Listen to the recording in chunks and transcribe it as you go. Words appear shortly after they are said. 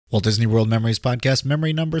Walt Disney World Memories Podcast,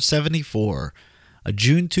 memory number 74, a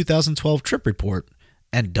June 2012 trip report,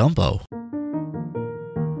 and Dumbo.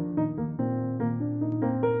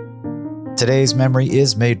 Today's memory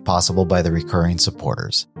is made possible by the recurring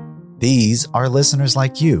supporters. These are listeners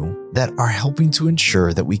like you that are helping to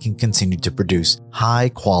ensure that we can continue to produce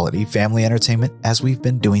high-quality family entertainment as we've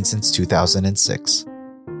been doing since 2006.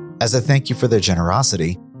 As a thank you for their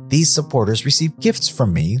generosity, these supporters receive gifts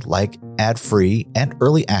from me like ad-free and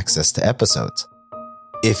early access to episodes.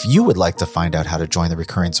 If you would like to find out how to join the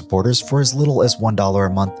recurring supporters for as little as $1 a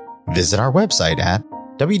month, visit our website at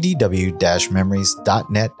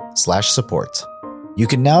wdw-memories.net/support. You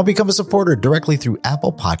can now become a supporter directly through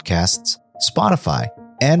Apple Podcasts, Spotify,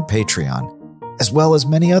 and Patreon, as well as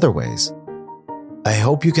many other ways. I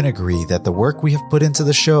hope you can agree that the work we have put into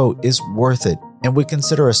the show is worth it and would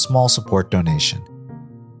consider a small support donation.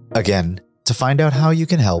 Again, to find out how you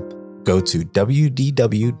can help, go to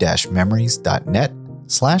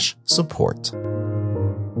wdw-memories.net/support.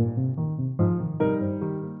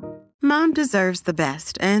 Mom deserves the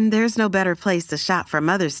best, and there's no better place to shop for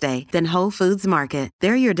Mother's Day than Whole Foods Market.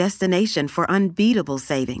 They're your destination for unbeatable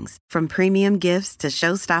savings, from premium gifts to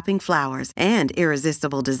show-stopping flowers and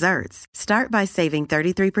irresistible desserts. Start by saving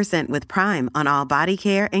 33% with Prime on all body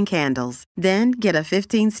care and candles. Then get a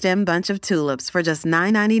 15-stem bunch of tulips for just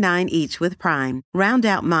 $9.99 each with Prime. Round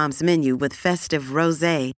out Mom's menu with festive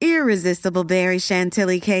rosé, irresistible berry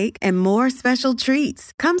chantilly cake, and more special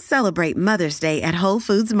treats. Come celebrate Mother's Day at Whole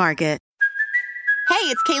Foods Market. Hey,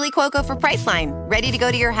 it's Kaylee Cuoco for Priceline. Ready to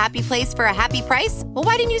go to your happy place for a happy price? Well,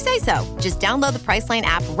 why didn't you say so? Just download the Priceline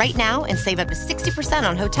app right now and save up to 60%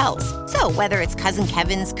 on hotels. So whether it's Cousin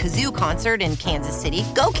Kevin's Kazoo Concert in Kansas City,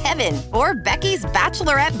 go Kevin, or Becky's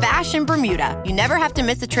Bachelorette Bash in Bermuda, you never have to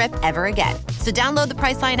miss a trip ever again. So download the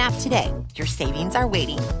Priceline app today. Your savings are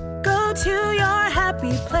waiting. Go to your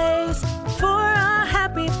happy place for a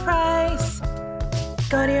happy price.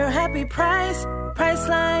 Go to your happy price,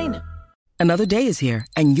 Priceline. Another day is here,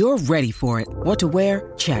 and you're ready for it. What to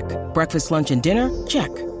wear? Check. Breakfast, lunch, and dinner? Check.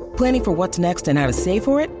 Planning for what's next and how to save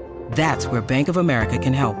for it? That's where Bank of America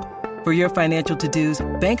can help. For your financial to-dos,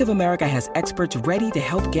 Bank of America has experts ready to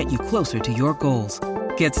help get you closer to your goals.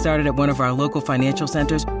 Get started at one of our local financial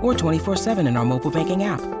centers or 24/7 in our mobile banking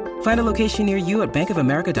app. Find a location near you at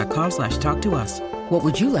bankofamerica.com/talktous. What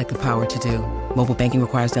would you like the power to do? Mobile banking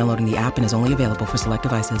requires downloading the app and is only available for select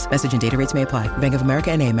devices. Message and data rates may apply. Bank of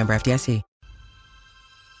America NA, member FDIC.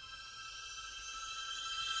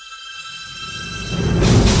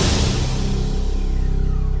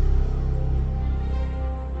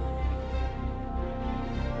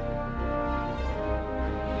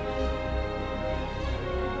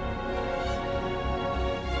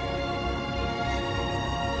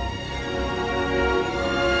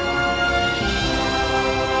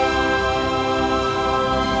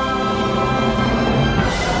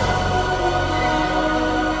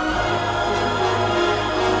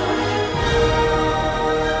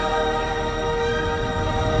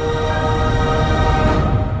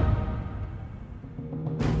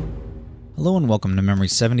 Hello and welcome to Memory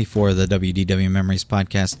 74 of the WDW Memories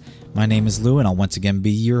Podcast. My name is Lou and I'll once again be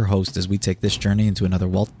your host as we take this journey into another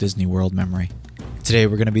Walt Disney World memory. Today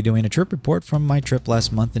we're going to be doing a trip report from my trip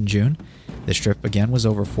last month in June. This trip again was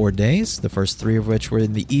over 4 days, the first 3 of which were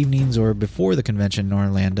in the evenings or before the convention in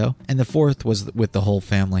Orlando, and the 4th was with the whole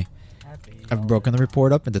family. I've broken the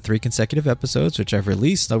report up into 3 consecutive episodes, which I've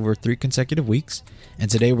released over 3 consecutive weeks,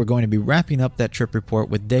 and today we're going to be wrapping up that trip report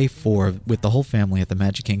with day 4 with the whole family at the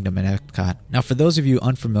Magic Kingdom at Epcot. Now, for those of you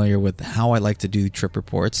unfamiliar with how I like to do trip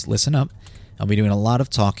reports, listen up. I'll be doing a lot of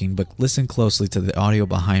talking, but listen closely to the audio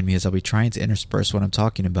behind me as I'll be trying to intersperse what I'm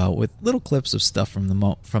talking about with little clips of stuff from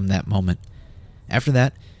that moment. After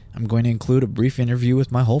that, I'm going to include a brief interview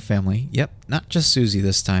with my whole family. Yep, not just Susie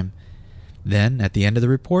this time. Then, at the end of the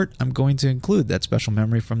report, I'm going to include that special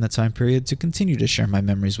memory from that time period to continue to share my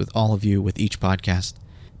memories with all of you with each podcast.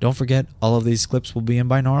 Don't forget, all of these clips will be in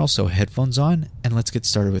binaural, so headphones on, and let's get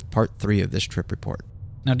started with part 3 of this trip report.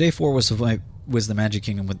 Now, day 4 was the Magic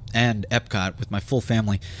Kingdom and Epcot with my full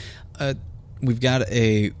family. We've got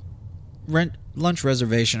a lunch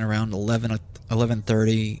reservation around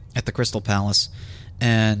 11:30 at the Crystal Palace,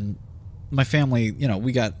 and my family,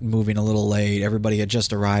 we got moving a little late. Everybody had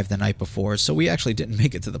just arrived the night before, so we actually didn't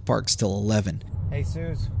make it to the parks till 11. Hey,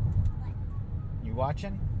 Suze. You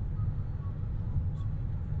watching?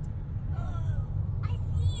 Oh, I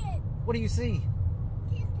see it. What do you see?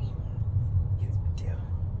 Disney World. You do.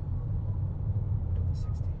 Doing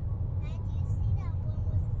 60. Dad, do you see that one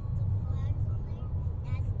with the flags on there?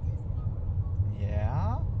 That's Disney World.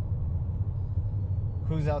 Yeah?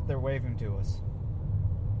 Who's out there waving to us?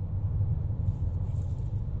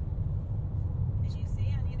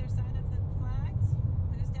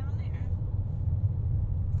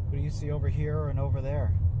 you see over here and over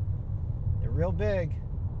there. They're real big.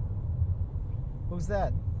 Who's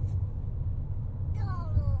that?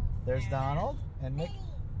 Donald. There's Donald and Mickey.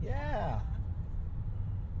 Yeah.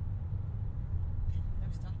 No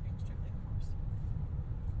stopping, strictly enforced.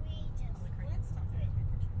 We just On the crane, went stop through there it. and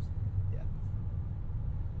take pictures. Yeah.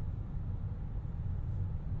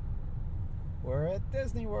 We're at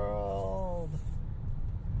Disney World.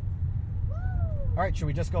 Woo! All right, should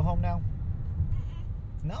we just go home now?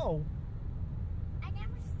 No. I never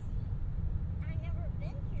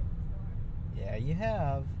been here before. Yeah, you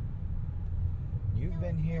have. You've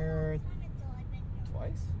been here Time until I've been here.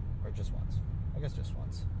 twice? Or just once? I guess just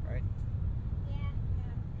once, right? Yeah.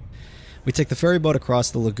 We take the ferry boat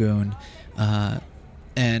across the lagoon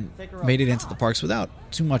and made it into the parks without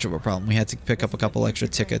too much of a problem. We had to pick up a couple extra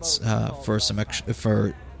tickets for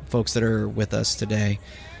for folks that are with us today.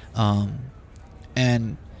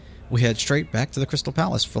 And we head straight back to the Crystal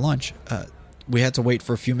Palace for lunch. We had to wait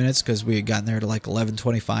for a few minutes because we had gotten there to like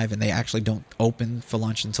 11:25, and they actually don't open for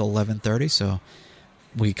lunch until 11:30. So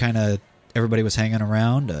we everybody was hanging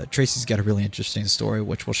around. Tracy's got a really interesting story,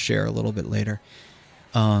 which we'll share a little bit later.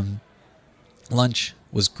 Lunch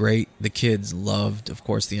was great. The kids loved, of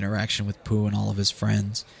course, the interaction with Pooh and all of his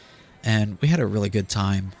friends, and we had a really good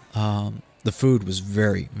time. The food was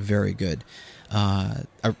very, very good.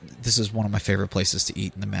 This is one of my favorite places to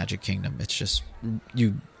eat in the Magic Kingdom. It's just,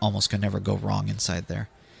 you almost can never go wrong inside there.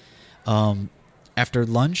 After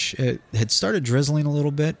lunch, it had started drizzling a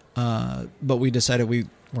little bit, but we decided we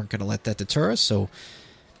weren't going to let that deter us, so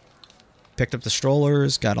picked up the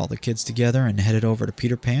strollers, got all the kids together, and headed over to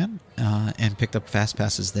Peter Pan and picked up fast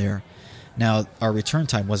passes there. Now, our return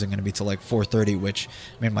time wasn't going to be till like 4:30, which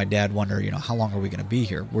made my dad wonder, how long are we going to be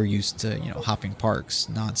here? We're used to, hopping parks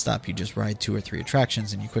nonstop. You just ride 2 or 3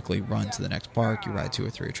 attractions and you quickly run to the next park. You ride 2 or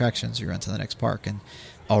 3 attractions, you run to the next park. And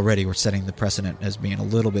already we're setting the precedent as being a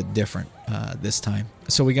little bit different this time.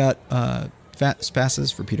 So we got fast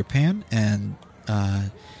passes for Peter Pan and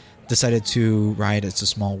decided to ride It's a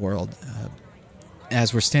Small World.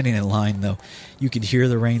 As we're standing in line, though, you could hear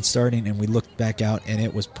the rain starting, and we looked back out, and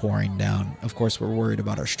it was pouring down. Of course, we're worried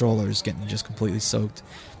about our strollers getting just completely soaked,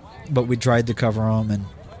 but we tried to cover them, and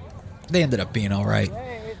they ended up being all right.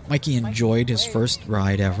 Mikey enjoyed his first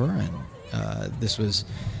ride ever, and this was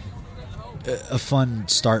a fun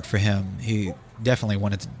start for him. He definitely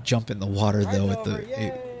wanted to jump in the water, though,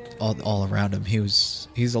 all around him. He's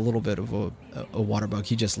a little bit of a water bug.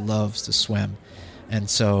 He just loves to swim. And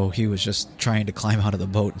so he was just trying to climb out of the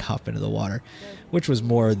boat and hop into the water, which was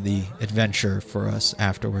more the adventure for us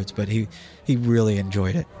afterwards. But he really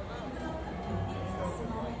enjoyed it.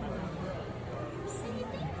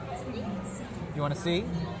 You want to see?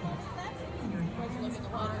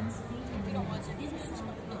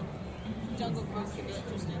 Jungle Cruise could be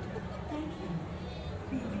interesting.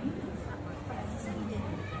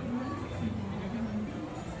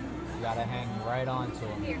 You gotta hang right on to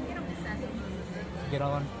him. Get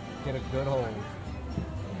on, get a good hold.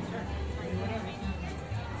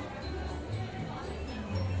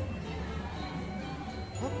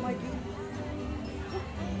 Look, Mikey.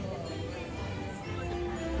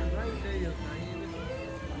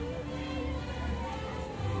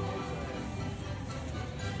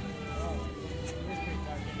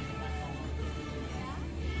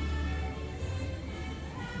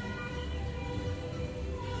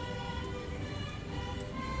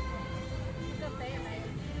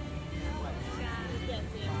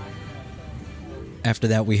 After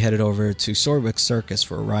that, we headed over to Sorwick Circus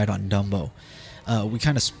for a ride on Dumbo. We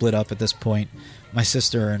kind of split up at this point. My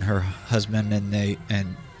sister and her husband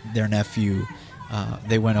and their nephew,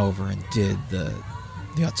 they went over and did the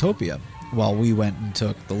Autopia, while we went and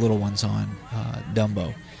took the little ones on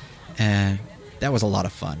Dumbo, and that was a lot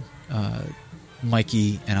of fun.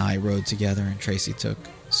 Mikey and I rode together, and Tracy took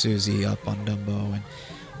Susie up on Dumbo, and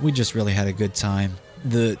we just really had a good time.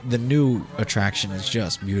 The new attraction is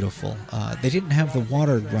just beautiful. They didn't have the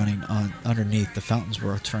water running on underneath. The fountains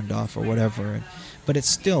were turned off or whatever, but it's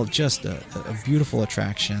still just a beautiful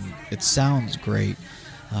attraction. It sounds great.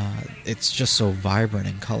 It's just so vibrant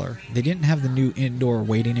in color. They didn't have the new indoor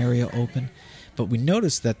waiting area open, but we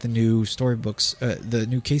noticed that the new storybooks, the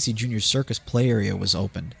new Casey Jr. Circus play area was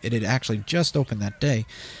opened. It had actually just opened that day.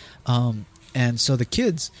 And so the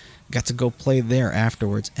kids got to go play there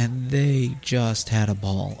afterwards, and they just had a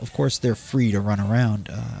ball. Of course, they're free to run around.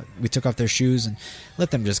 We took off their shoes and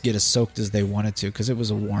let them just get as soaked as they wanted to, because it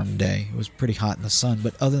was a warm day. It was pretty hot in the sun,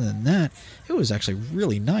 but other than that, it was actually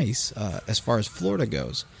really nice as far as Florida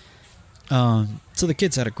goes. So the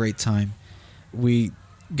kids had a great time. We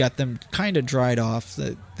got them kind of dried off.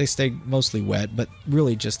 They stayed mostly wet, but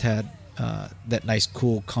really just had that nice,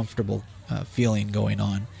 cool, comfortable feeling going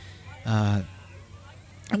on.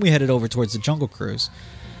 And we headed over towards the Jungle Cruise.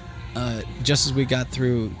 Just as we got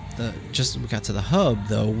to the hub,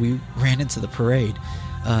 though, we ran into the parade,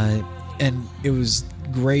 and it was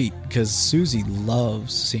great because Susie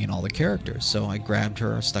loves seeing all the characters. So I grabbed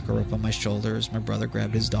her, stuck her up on my shoulders. My brother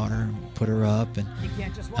grabbed his daughter and put her up, and You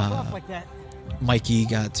can't just walk off like that. Mikey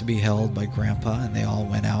got to be held by Grandpa, and they all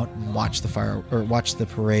went out and watched the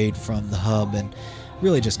parade from the hub, and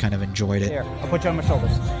really just kind of enjoyed it. Here, I'll put you on my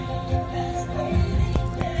shoulders.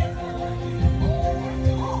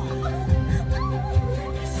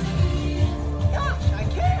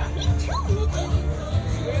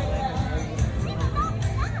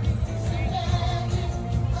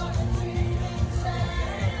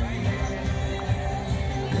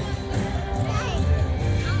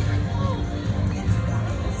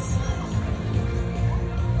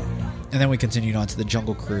 And then we continued on to the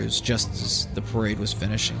Jungle Cruise just as the parade was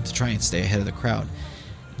finishing to try and stay ahead of the crowd.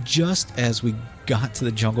 Just as we got to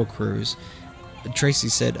the Jungle Cruise, Tracy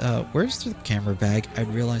said, where's the camera bag? I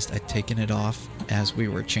realized I'd taken it off as we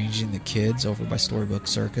were changing the kids over by Storybook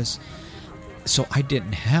Circus. So I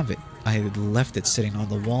didn't have it. I had left it sitting on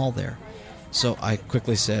the wall there. So I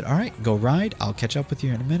quickly said, all right, go ride. I'll catch up with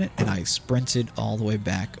you in a minute. And I sprinted all the way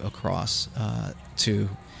back across to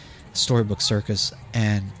Storybook Circus,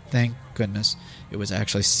 and thank goodness it was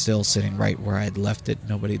actually still sitting right where I had left it.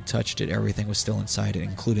 Nobody had touched it. Everything was still inside it,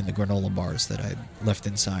 including the granola bars that I had left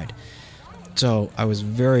inside. So I was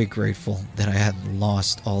very grateful that I hadn't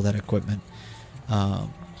lost all that equipment,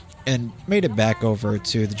 and made it back over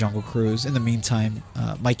to the Jungle Cruise. In the meantime,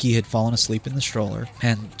 Mikey had fallen asleep in the stroller,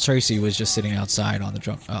 and Tracy was just sitting outside on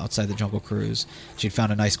the outside the Jungle Cruise. She'd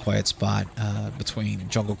found a nice quiet spot between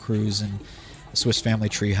Jungle Cruise and Swiss Family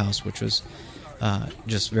Treehouse, which was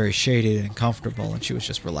just very shaded and comfortable, and she was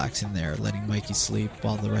just relaxing there, letting Mikey sleep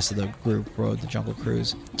while the rest of the group rode the Jungle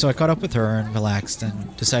Cruise. So I caught up with her and relaxed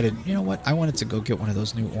and decided, you know what, I wanted to go get one of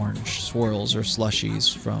those new orange swirls or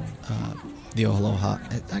slushies from the Aloha.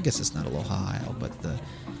 I guess it's not Aloha Isle, but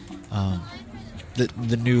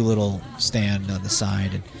the new little stand on the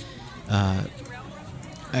side, and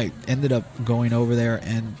I ended up going over there,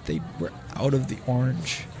 and they were out of the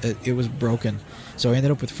orange. It was broken. So I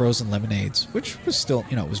ended up with frozen lemonades, which was still,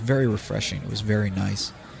 it was very refreshing. It was very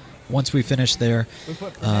nice. Once we finished there,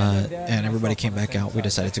 and everybody came back out, we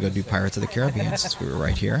decided to go do Pirates of the Caribbean since we were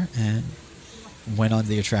right here, and went on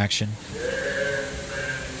the attraction.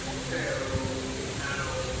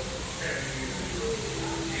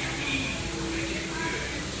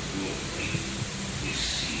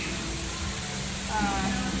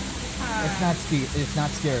 It's not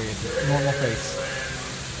scary. It's a normal face.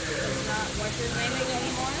 What's his name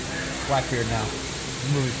anymore? Blackbeard now.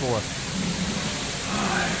 Movie 4.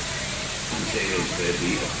 Tales there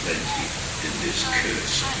be aplenty in this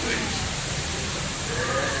cursed place.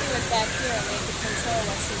 He was back here and they could control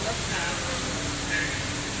what she looked at.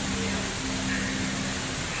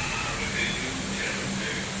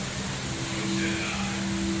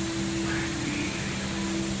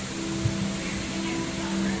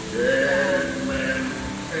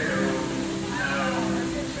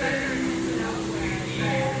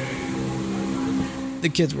 The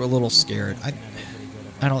kids were a little scared.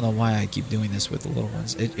 I don't know why I keep doing this with the little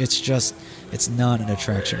ones. It's not an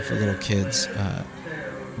attraction for little kids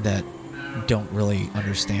that don't really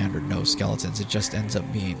understand or know skeletons. It just ends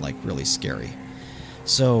up being like really scary.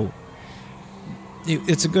 So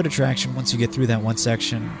it's a good attraction once you get through that one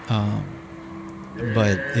section,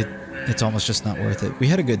 but it's almost just not worth it. We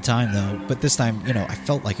had a good time though, but this time, I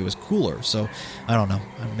felt like it was cooler. So I don't know.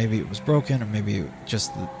 Maybe it was broken, or maybe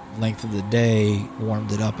just the length of the day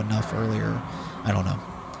warmed it up enough earlier. I don't know.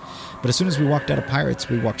 But as soon as we walked out of Pirates,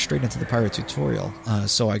 we walked straight into the Pirate tutorial.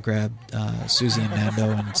 So I grabbed Susie and Nando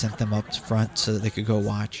and sent them up front so that they could go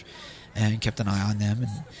watch, and kept an eye on them.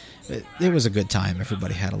 And it was a good time.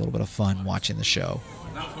 Everybody had a little bit of fun watching the show.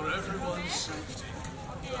 Now for everyone's safety,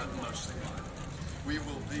 and mostly mine, we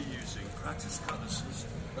will be using practice cutlasses,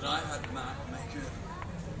 but I had Matt make it.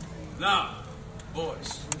 Now,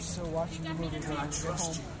 boys, We're still watching the movie. can I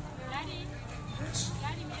trust you? Yes.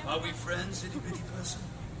 Are we friends, itty bitty person?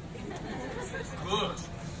 Good.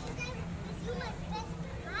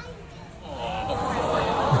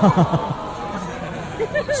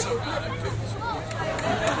 I'm so glad I picked this.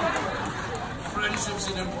 Friendship's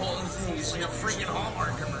an important thing. It's like a freaking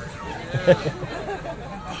Hallmark commercial.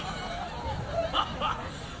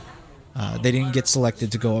 They didn't get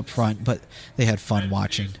selected to go up front, but they had fun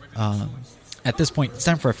watching. At this point, it's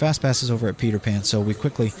time for our fast passes over at Peter Pan, so we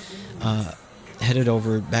quickly headed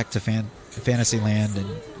over back to Fantasyland and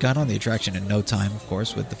got on the attraction in no time, of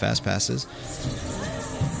course, with the fast passes.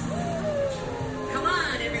 Come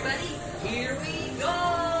on, everybody, here we go!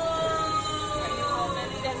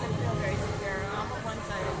 It doesn't feel very secure. On one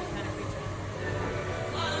side, it'll be kind of reaching.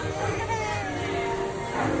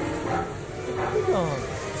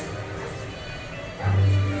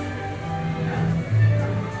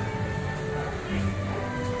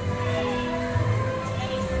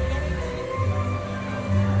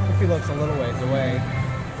 Goofy looks a little ways away.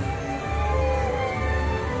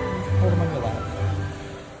 Hold him on your lap.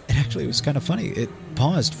 And actually, it was kind of funny. It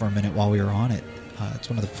paused for a minute while we were on it. It's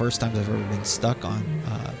one of the first times I've ever been stuck on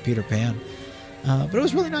Peter Pan. But it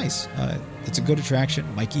was really nice. It's a good attraction.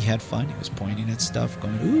 Mikey had fun. He was pointing at stuff,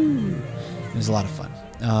 going, ooh. It was a lot of fun.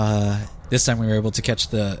 This time we were able to catch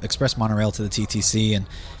the express monorail to the TTC and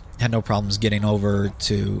had no problems getting over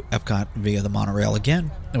to Epcot via the monorail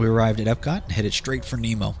again. And we arrived at Epcot and headed straight for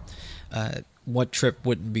Nemo. What trip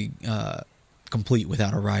wouldn't be complete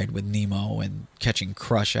without a ride with Nemo and catching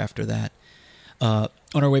Crush after that? On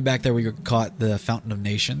our way back there, we caught the Fountain of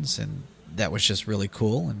Nations, and that was just really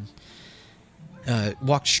cool. And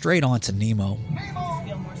walked straight on to Nemo.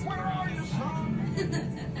 Feel more secure.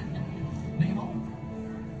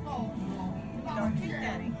 Don't kick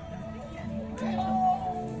Daddy. Hey,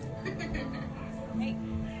 little man.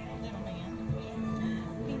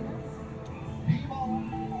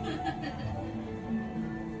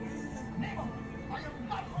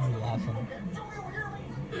 Awesome.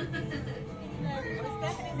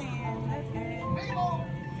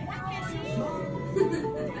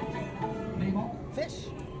 Fish.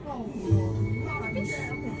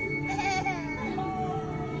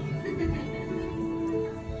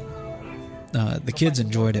 The kids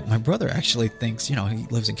enjoyed it. My brother actually thinks, he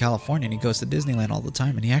lives in California and he goes to Disneyland all the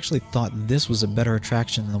time, and he actually thought this was a better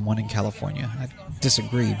attraction than the one in California. I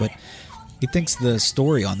disagree, but he thinks the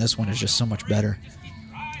story on this one is just so much better.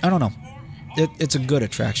 I don't know. It's a good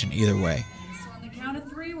attraction either way.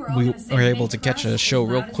 We were able to catch a show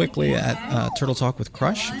real quickly at Turtle Talk with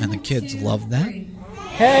Crush, and the kids loved that.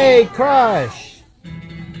 Hey, Crush!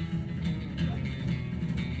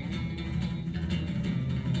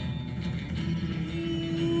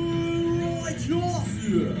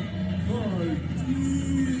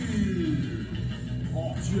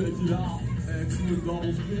 Check it out. Excellent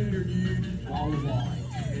double spinner, dude. I was like,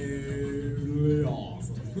 totally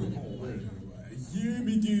awesome.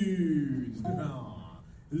 Yumi dudes. Hello,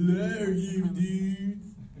 Yumi dudes.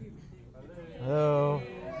 Hello.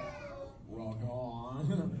 Rock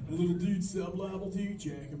on. The little dude sub-level too.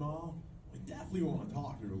 Check him out. We definitely want to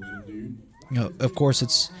talk to a little dude. Of course,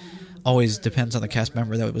 it's always depends on the cast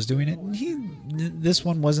member that was doing it. This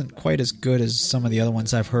one wasn't quite as good as some of the other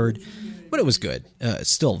ones I've heard, but it was good. It's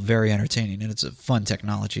still very entertaining, and it's a fun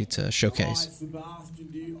technology to showcase.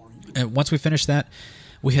 And once we finished that,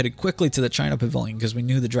 we headed quickly to the China Pavilion because we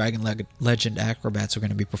knew the Dragon Legend acrobats were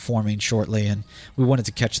going to be performing shortly, and we wanted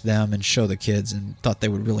to catch them and show the kids and thought they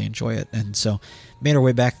would really enjoy it. And so made our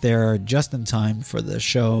way back there just in time for the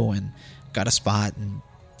show and got a spot, and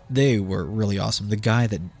they were really awesome. The guy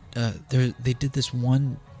that they did this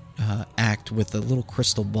one act with a little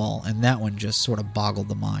crystal ball, and that one just sort of boggled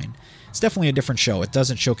the mind. It's definitely a different show. It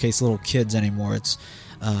doesn't showcase little kids anymore. It's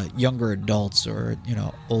younger adults or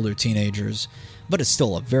older teenagers, but it's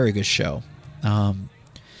still a very good show.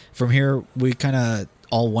 From here, we kind of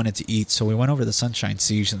all wanted to eat, so we went over to Sunshine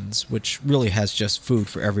Seasons, which really has just food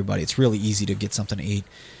for everybody. It's really easy to get something to eat.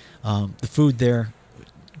 The food there,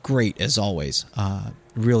 great as always.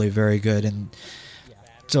 Really very good. And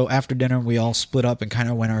so after dinner, we all split up and kind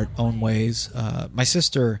of went our own ways. My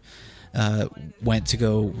sister went to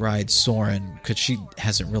go ride Soarin' because she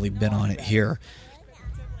hasn't really been on it here.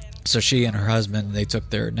 So she and her husband, they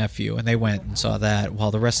took their nephew and they went and saw that,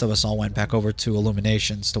 while the rest of us all went back over to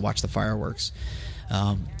Illuminations to watch the fireworks.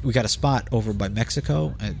 We got a spot over by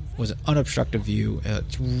Mexico. It was an unobstructed view.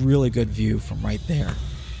 It's a really good view from right there,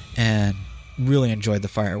 and really enjoyed the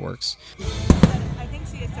fireworks. I think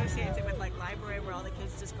she associates it with like library where all the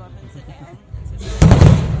kids just go up and sit down.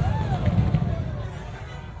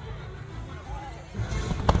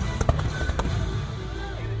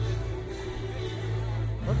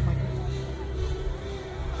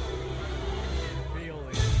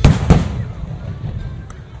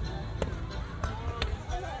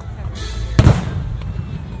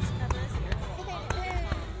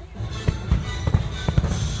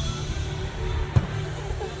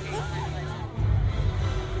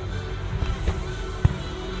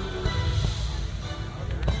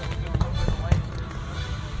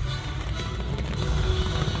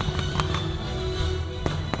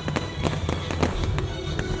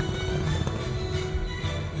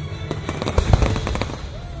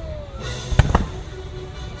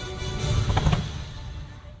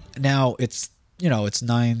 now it's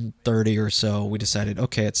 9:30 or so. We decided,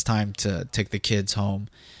 okay, it's time to take the kids home.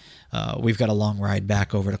 We've got a long ride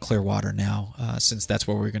back over to Clearwater now, since that's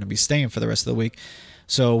where we're going to be staying for the rest of the week.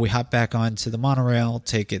 So we hop back onto the monorail,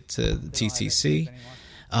 take it to the TTC,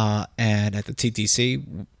 and at the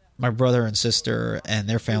TTC, my brother and sister and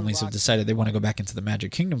their families have decided they want to go back into the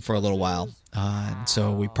Magic Kingdom for a little while, and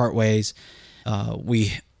so we part ways.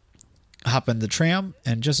 We hop in the tram,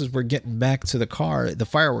 and just as we're getting back to the car, the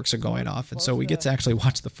fireworks are going off, and so we get to actually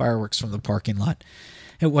watch the fireworks from the parking lot.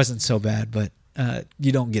 It wasn't so bad, but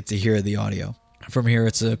you don't get to hear the audio. From here,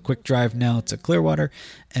 it's a quick drive now to Clearwater,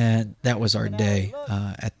 and that was our day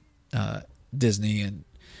at Disney, and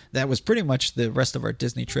that was pretty much the rest of our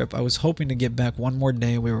Disney trip. I was hoping to get back one more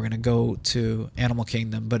day. We were going to go to Animal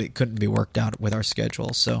Kingdom, but it couldn't be worked out with our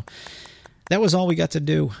schedule, so that was all we got to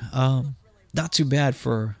do. Not too bad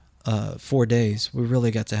for 4 days. We really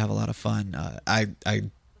got to have a lot of fun. I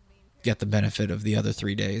got the benefit of the other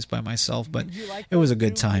 3 days by myself, but it was a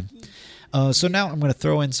good time. So now I'm going to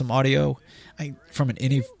throw in some audio from an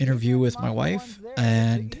interview with my wife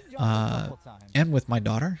and with my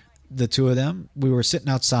daughter. The two of them. We were sitting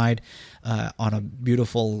outside on a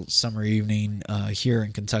beautiful summer evening here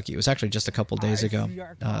in Kentucky. It was actually just a couple days ago.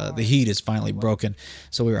 The heat is finally broken,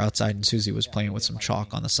 so we were outside, and Susie was playing with some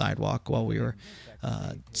chalk on the sidewalk while we were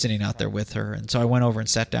sitting out there with her. And so I went over and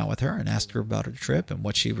sat down with her and asked her about her trip and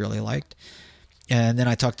what she really liked. And then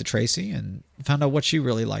I talked to Tracy and found out what she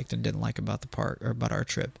really liked and didn't like about the part or about our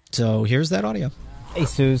trip. So here's that audio. Hey,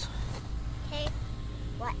 Suze. Hey,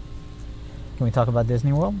 what? Can we talk about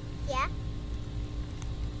Disney World? Yeah?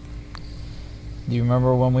 Do you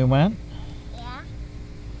remember when we went? Yeah?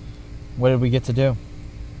 What did we get to do?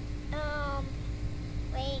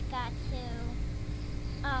 We got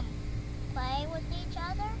to, play with each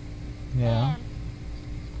other. Yeah. And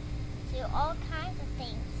do all kinds of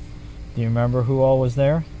things. Do you remember who all was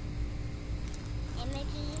there? And Mickey,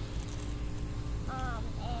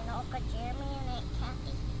 and Uncle Jeremy and Aunt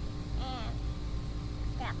Kathy, and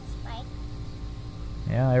Grandpa Spike.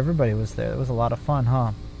 Yeah, everybody was there. It was a lot of fun,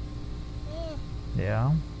 huh? Yeah.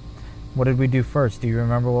 Yeah. What did we do first? Do you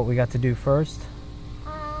remember what we got to do first?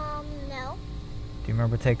 No. Do you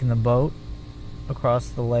remember taking the boat across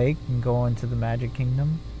the lake and going to the Magic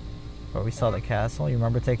Kingdom where we saw the castle? You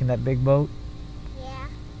remember taking that big boat? Yeah.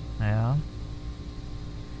 Yeah.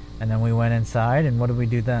 And then we went inside, and what did we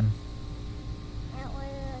do then? That was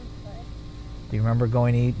good. Do you remember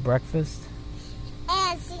going to eat breakfast?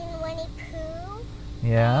 And seeing Winnie Pooh.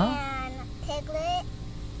 Yeah. And Piglet.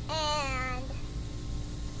 And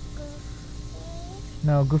Goofy.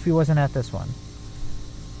 No, Goofy wasn't at this one.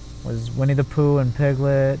 Was Winnie the Pooh and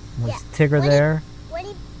Piglet? Was Yeah. Tigger there?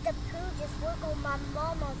 Winnie the Pooh just wiggled my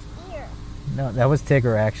mama's ear. No, that was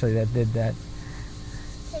Tigger actually that did that.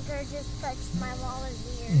 Tigger just touched my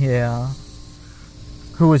mama's ear. Yeah.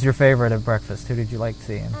 Who was your favorite at breakfast? Who did you like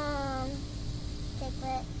seeing?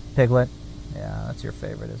 Piglet. Piglet? Yeah, that's your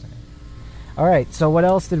favorite, isn't it? All right, so what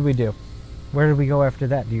else did we do? Where did we go after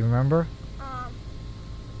that? Do you remember?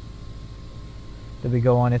 Did we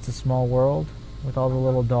go on It's a Small World with all the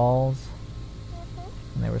little dolls?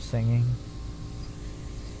 And they were singing.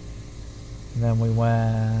 And then we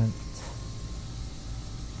went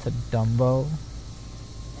to Dumbo.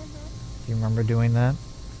 Do you remember doing that?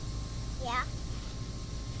 Yeah.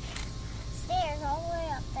 Stairs all the way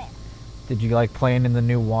up there. Did you like playing in the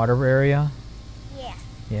new water area? Yeah.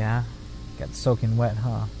 Yeah? Got soaking wet,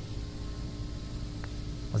 huh?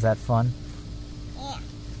 Was that fun? Yeah.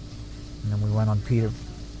 And then we went on Peter.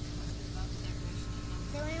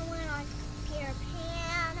 Then we went on Peter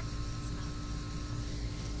Pan.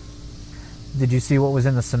 Did you see what was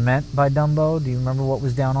in the cement by Dumbo? Do you remember what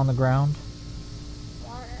was down on the ground?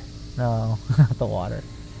 Water. No, not the water.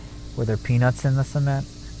 Were there peanuts in the cement?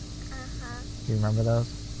 Do you remember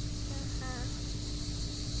those?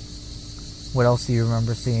 What else do you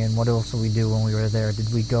remember seeing? What else did we do when we were there?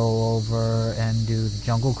 Did we go over and do the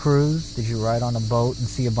Jungle Cruise? Did you ride on a boat and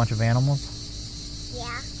see a bunch of animals?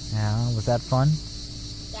 Yeah. Yeah, was that fun?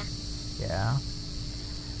 Yeah. Yeah.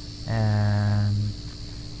 And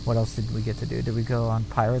what else did we get to do? Did we go on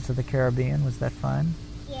Pirates of the Caribbean? Was that fun?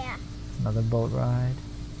 Yeah. Another boat ride?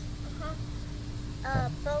 A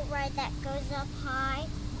boat ride that goes up high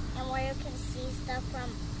and where you can see stuff from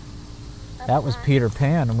up That was high. Peter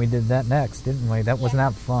Pan, and we did that next, didn't we? That wasn't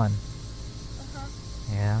that fun.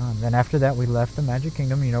 Yeah, and then after that we left the Magic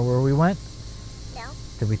Kingdom. You know where we went? No.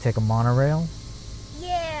 Did we take a monorail?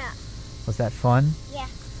 Yeah. Was that fun? Yeah.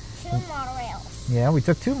 2 monorails. Yeah, we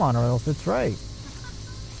took 2 monorails, that's right.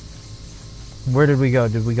 Where did we go?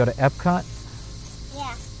 Did we go to Epcot?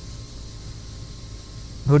 Yeah.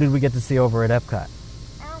 Who did we get to see over at Epcot?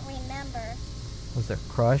 I don't remember. Was there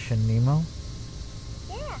Crush and Nemo?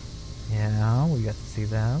 Yeah. Yeah, we got to see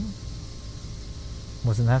them.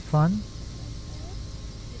 Wasn't that fun?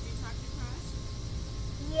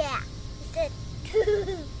 Yeah. He said,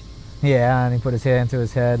 dude. Yeah, and he put his hand to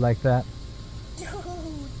his head like that. Dude.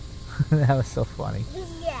 That was so funny.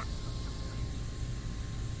 Yeah.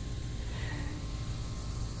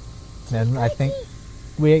 And I think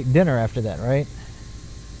we ate dinner after that, right?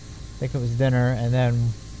 I think it was dinner, and then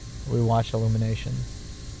we watched Illumination. I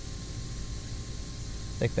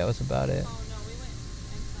think that was about it. Oh, no, we went and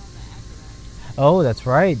saw the acrobats. Oh, that's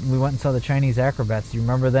right. We went and saw the Chinese acrobats. Do you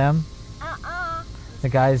remember them? The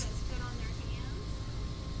guys. Stood on their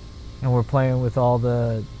hands. And we're playing with all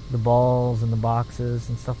the balls and the boxes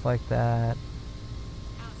and stuff like that.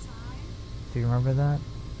 Outside. Do you remember that?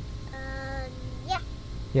 Yeah.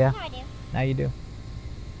 Yeah? Now I do. Now you do.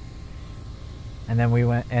 And then we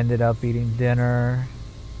ended up eating dinner.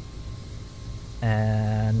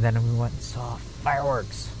 And then we went and saw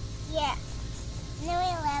fireworks. Yeah. And then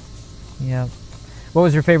we left. Yep. What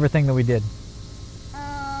was your favorite thing that we did?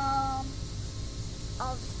 All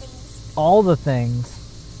the things. All the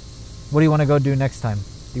things. What do you want to go do next time?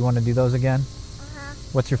 Do you want to do those again? Uh-huh.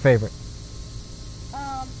 What's your favorite?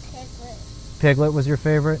 Piglet. Piglet was your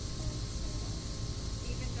favorite?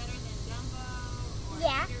 Even better than Dumbo or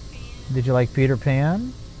Yeah. Peter Pan. Did you like Peter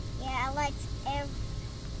Pan? Yeah, I liked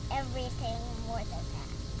everything more than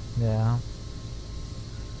that. Yeah.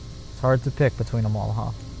 It's hard to pick between them all,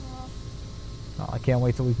 huh? Oh, I can't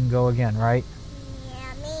wait till we can go again, right?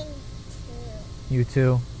 Yeah, me too. You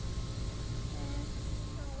too?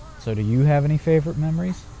 So do you have any favorite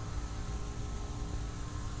memories?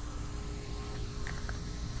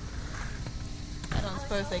 I don't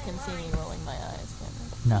suppose they can see me rolling my eyes,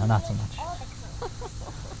 can they? No, not so much.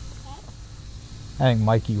 I think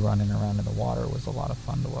Mikey running around in the water was a lot of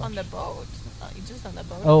fun to watch. On the boat. Just on the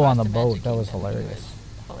boat. Oh, on across the Magic boat. That was Kingdom. He hilarious.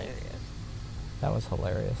 Hilarious. That was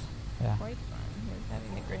hilarious. Yeah. Quite fun. He was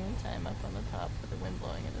having a grand time up on the top with the wind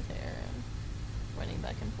blowing in his hair and running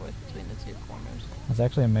back and forth between the two corners. I was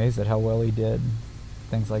actually amazed at how well he did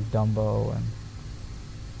things like Dumbo and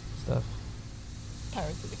stuff.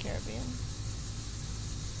 Pirates of the Caribbean.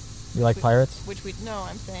 You like pirates? Which no,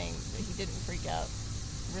 I'm saying that he didn't freak out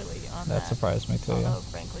really on That that. surprised me too, Although,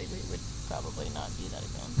 yeah. frankly, we would probably not do that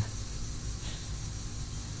again.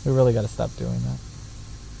 We really got to stop doing that.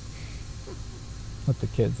 With the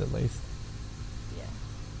kids, at least. Yeah.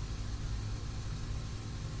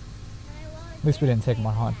 At least we didn't take them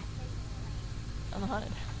on hunt. On the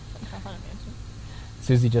haunted mansion.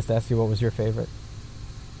 Susie just asked you what was your favorite.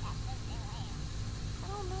 I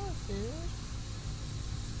don't know, Suze.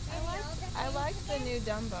 I liked the new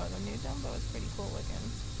Dumbo. The new Dumbo is pretty cool looking.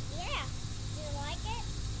 Yeah. Do you like it?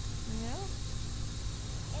 Yeah.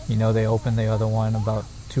 You know, they opened the other one about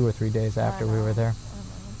 2 or 3 days after we were there.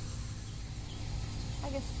 I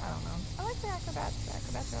guess, I don't know. I like the acrobats. The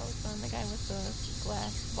acrobats are always fun. The guy with the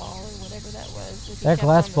glass ball or whatever that was. That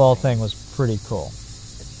glass ball thing was pretty cool.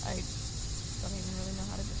 I don't even really know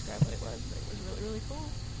how to describe what it was, but it was really, really cool.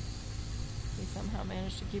 He somehow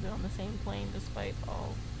managed to keep it on the same plane despite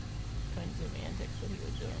all kinds of antics that he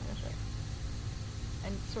was doing with it.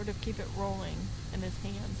 And sort of keep it rolling in his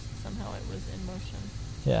hands. Somehow it was in motion.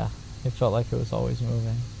 Yeah, it felt like it was always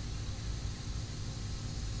moving.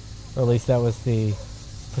 Or at least that was the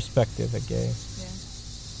perspective it gave.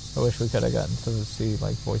 Yeah. I wish we could have gotten to see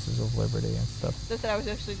like Voices of Liberty and stuff. That's what I was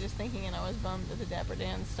actually just thinking, and I was bummed that the Dapper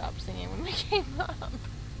Dan stopped singing when we came up.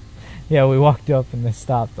 Yeah, we walked up and they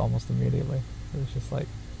stopped almost immediately. It was just like,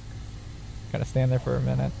 gotta stand there for a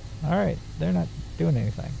minute. All right, they're not doing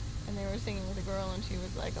anything. And they were singing with a girl, and she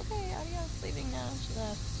was like, "Okay, adios, leaving now." She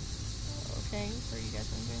left. Okay, so you guys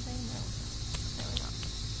want to do anything? No. Apparently not.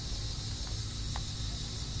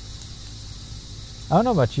 I don't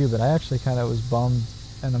know about you, but I actually kind of was bummed,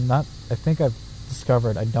 and I think I've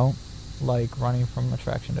discovered I don't like running from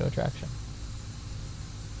attraction to attraction.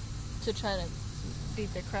 To try to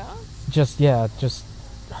beat the crowd? Just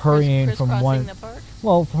hurrying from one. The park?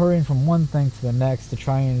 Well, hurrying from one thing to the next to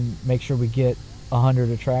try and make sure we get 100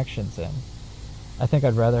 attractions in. I think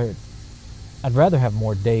I'd rather have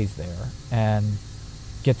more days there and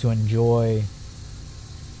get to enjoy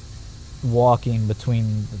walking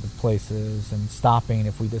between the places and stopping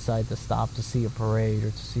if we decide to stop to see a parade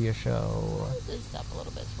or to see a show. We did stop a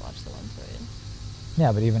little bit to watch the one parade.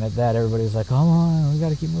 Yeah, but even at that, everybody's like, "Come on, we got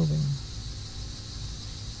to keep moving."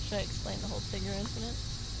 Should I explain the whole Tigger incident?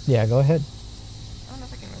 Yeah, go ahead. I don't know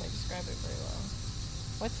if I can really describe it very well.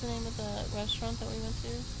 What's the name of the restaurant that we went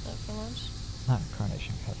to for lunch? Not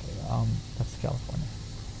Carnation Cafe. That's California.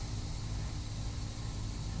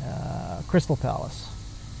 Crystal Palace.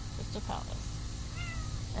 Crystal Palace.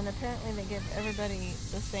 And apparently they give everybody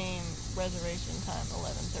the same reservation time,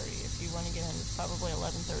 11:30. If you want to get in, it's probably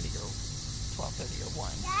 11:30 or 12:30 or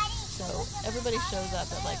 1. So everybody shows up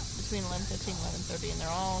at like between 11:15 and 11:30, and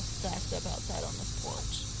they're all stacked up outside on this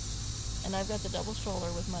porch. And I've got the double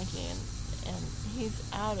stroller with Mikey, and he's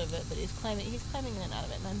out of it, but he's climbing in and out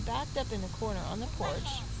of it. And I'm backed up in the corner on the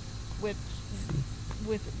porch with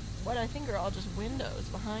what I think are all just windows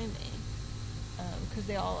behind me. Because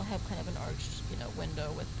they all have kind of an arched,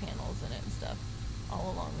 window with panels in it and stuff all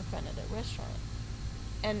along the front of the restaurant.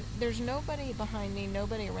 And there's nobody behind me,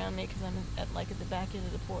 nobody around me, because I'm at the back end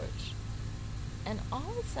of the porch. And all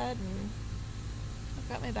of a sudden, I've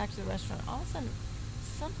got my back to the restaurant. All of a sudden,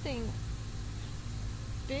 something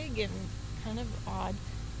big and kind of odd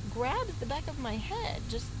grabs the back of my head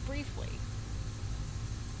just briefly.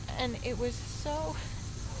 And it was so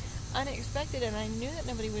unexpected, and I knew that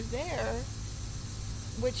nobody was there,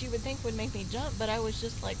 which you would think would make me jump, but I was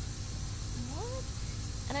just like, what?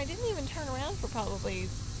 And I didn't even turn around for probably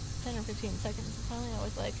 10 or 15 seconds. And finally I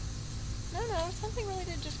was like, no, something really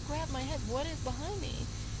did just grab my head. What is behind me?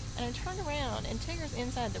 And I turned around, and Tigger's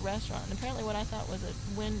inside the restaurant, and apparently what I thought was a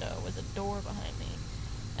window was a door behind me.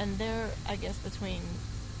 And they're, I guess, between,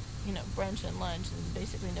 brunch and lunch, and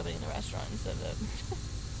basically nobody in the restaurant, and so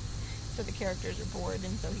the characters are bored,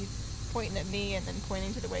 and so he's pointing at me and then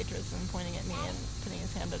pointing to the waitress and pointing at me and putting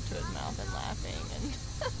his hand up to his mouth and laughing, and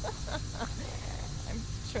I'm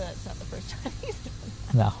sure that's not the first time he's done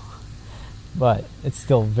that. No, but it's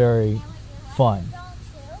still very fun.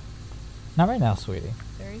 Not right now, sweetie.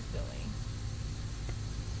 Very silly.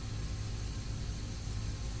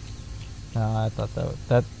 No, I thought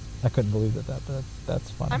that I couldn't believe that, but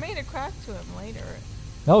that's funny. I made a crack to him later.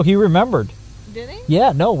 No, he remembered. Did he?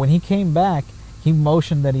 Yeah, no, when he came back, he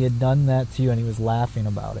motioned that he had done that to you, and he was laughing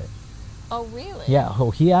about it. Oh, really? Yeah,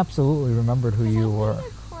 he absolutely remembered who you were. I made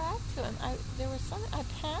a crack to him. I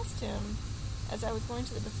passed him as I was going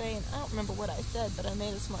to the buffet, and I don't remember what I said, but I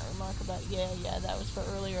made a smart remark about, yeah, that was for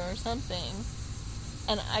earlier or something,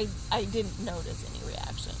 and I didn't notice any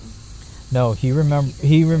reaction. No, he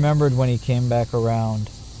remembered when he came back around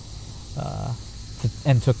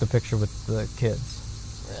and took the picture with the kids.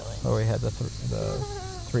 Really? Where we had the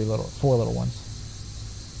 4 little ones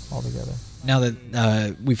all together. Now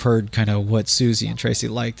that we've heard kind of what Susie and Tracy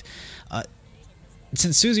liked,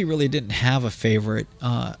 since Susie really didn't have a favorite,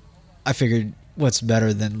 I figured what's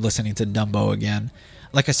better than listening to Dumbo again.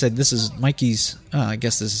 Like I said, this is Mikey's, I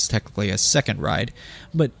guess this is technically a second ride,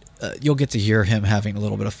 but you'll get to hear him having a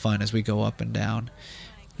little bit of fun as we go up and down.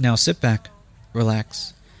 Now sit back,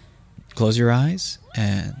 relax, close your eyes,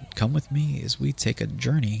 and come with me as we take a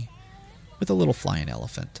journey with a little flying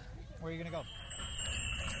elephant. Where are you going to go?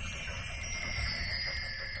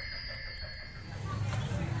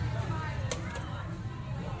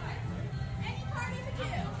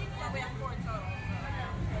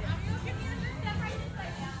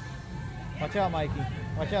 Watch out, Mikey.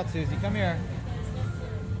 Watch out, Susie. Come here.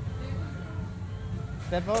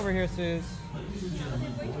 Step over here, Suze.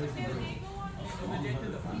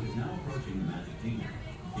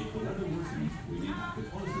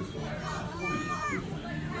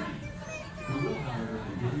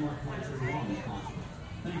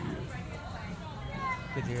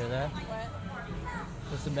 Did you hear that? What?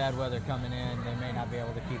 There's some bad weather coming in. They may not be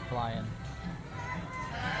able to keep flying.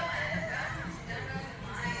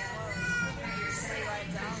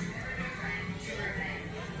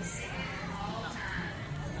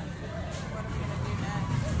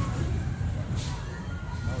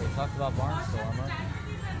 Oh, we talked about Barnstormer.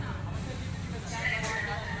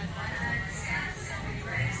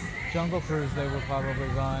 Jungle Cruise they would probably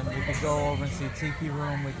run. We could go over and see Tiki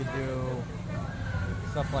Room. We could do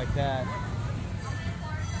stuff like that.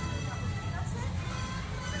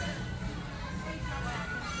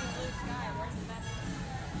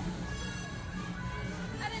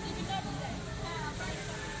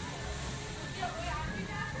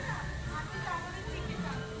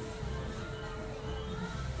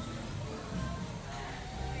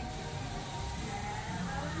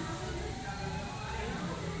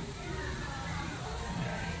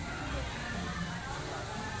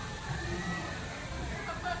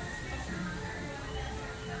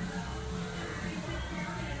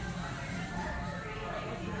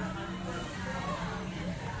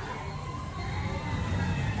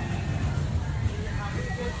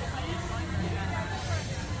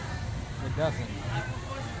 It doesn't.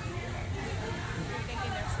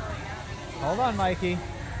 Hold on, Mikey.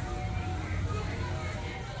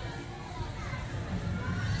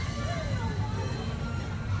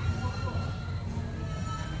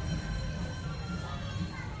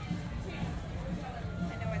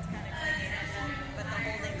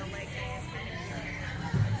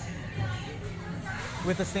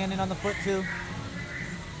 With the standing on the foot too? At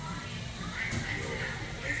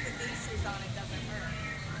least with these shoes on, it doesn't hurt.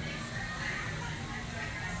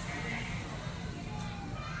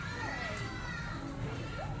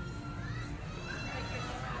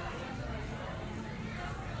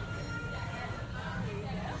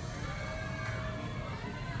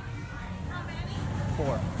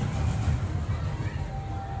 Four.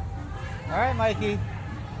 All right, Mikey.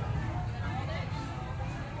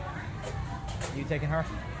 You taking her? I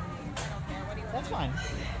don't care. What do you want? That's fine. Would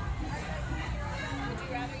you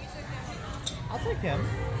rather you took him or not? I'll take him.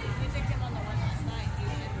 You took him on the one last night.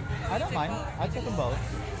 I don't mind. I took them both.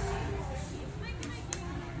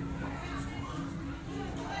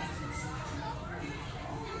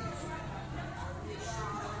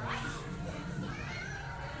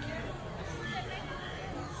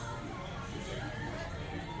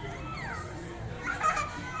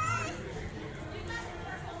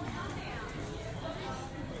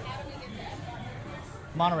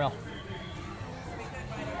 Monorail.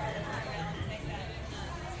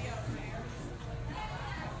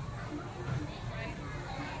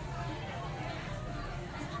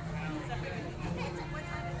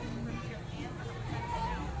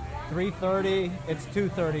 $3:30. It's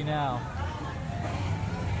 2:30 now.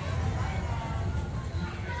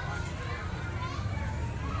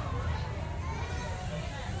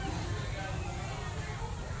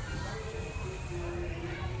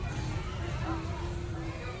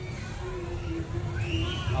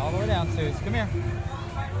 All the way down, Suze. Come here.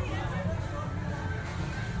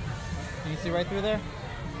 Can you see right through there?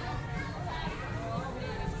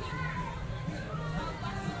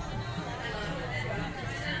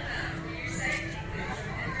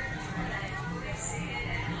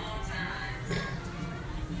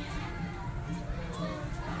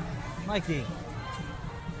 Mikey.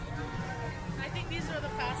 I think these are the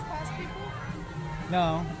fast pass people.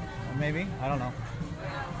 No. Or maybe. I don't know.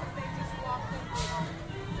 They just walked in.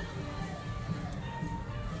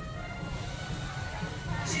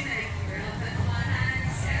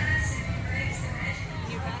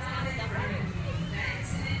 You fast pass them, right?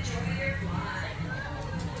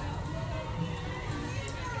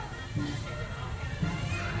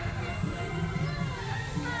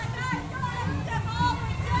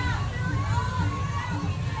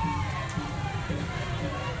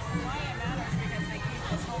 Why it matters because they keep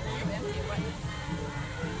this whole room empty.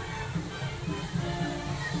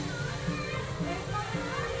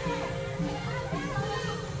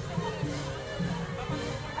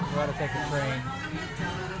 We ought to take the train.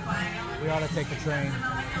 We ought to take the train.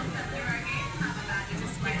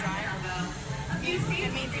 Just keep driving.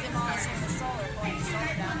 It means demolishing the stroller, pulling the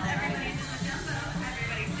stroller down already.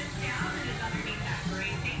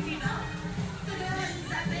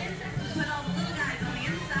 Put all the little guys on the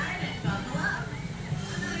inside and buckle up.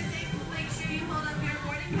 Another thing, make sure you hold up your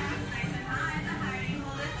boarding pass nice and high. The higher you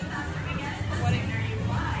hold it, the faster we get, the sooner you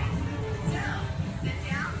fly. So, sit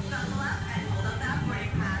down, buckle up, and hold up that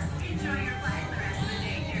boarding pass. Enjoy your flight the rest of the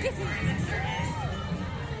day here at Boarding Service.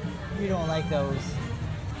 We don't like those.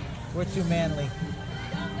 We're too manly.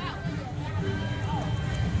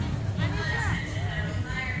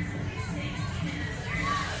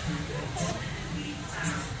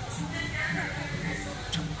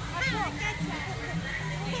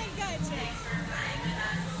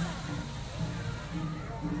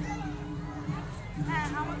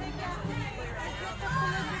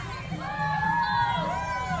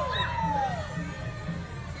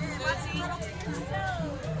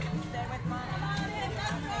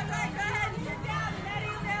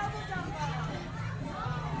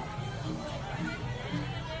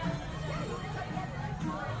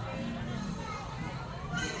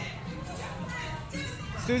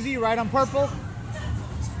 Susie, you ride on purple?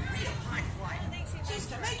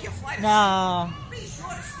 Just to make your flight No. be sure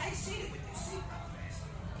to stay seated with your seatbelt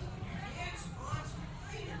fastened. Hands, arms,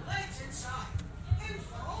 feet, and legs inside. And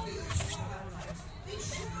for all your seatbelt lights, be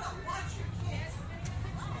sure to watch your kids.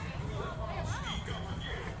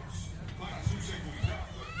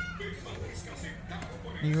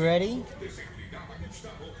 You ready?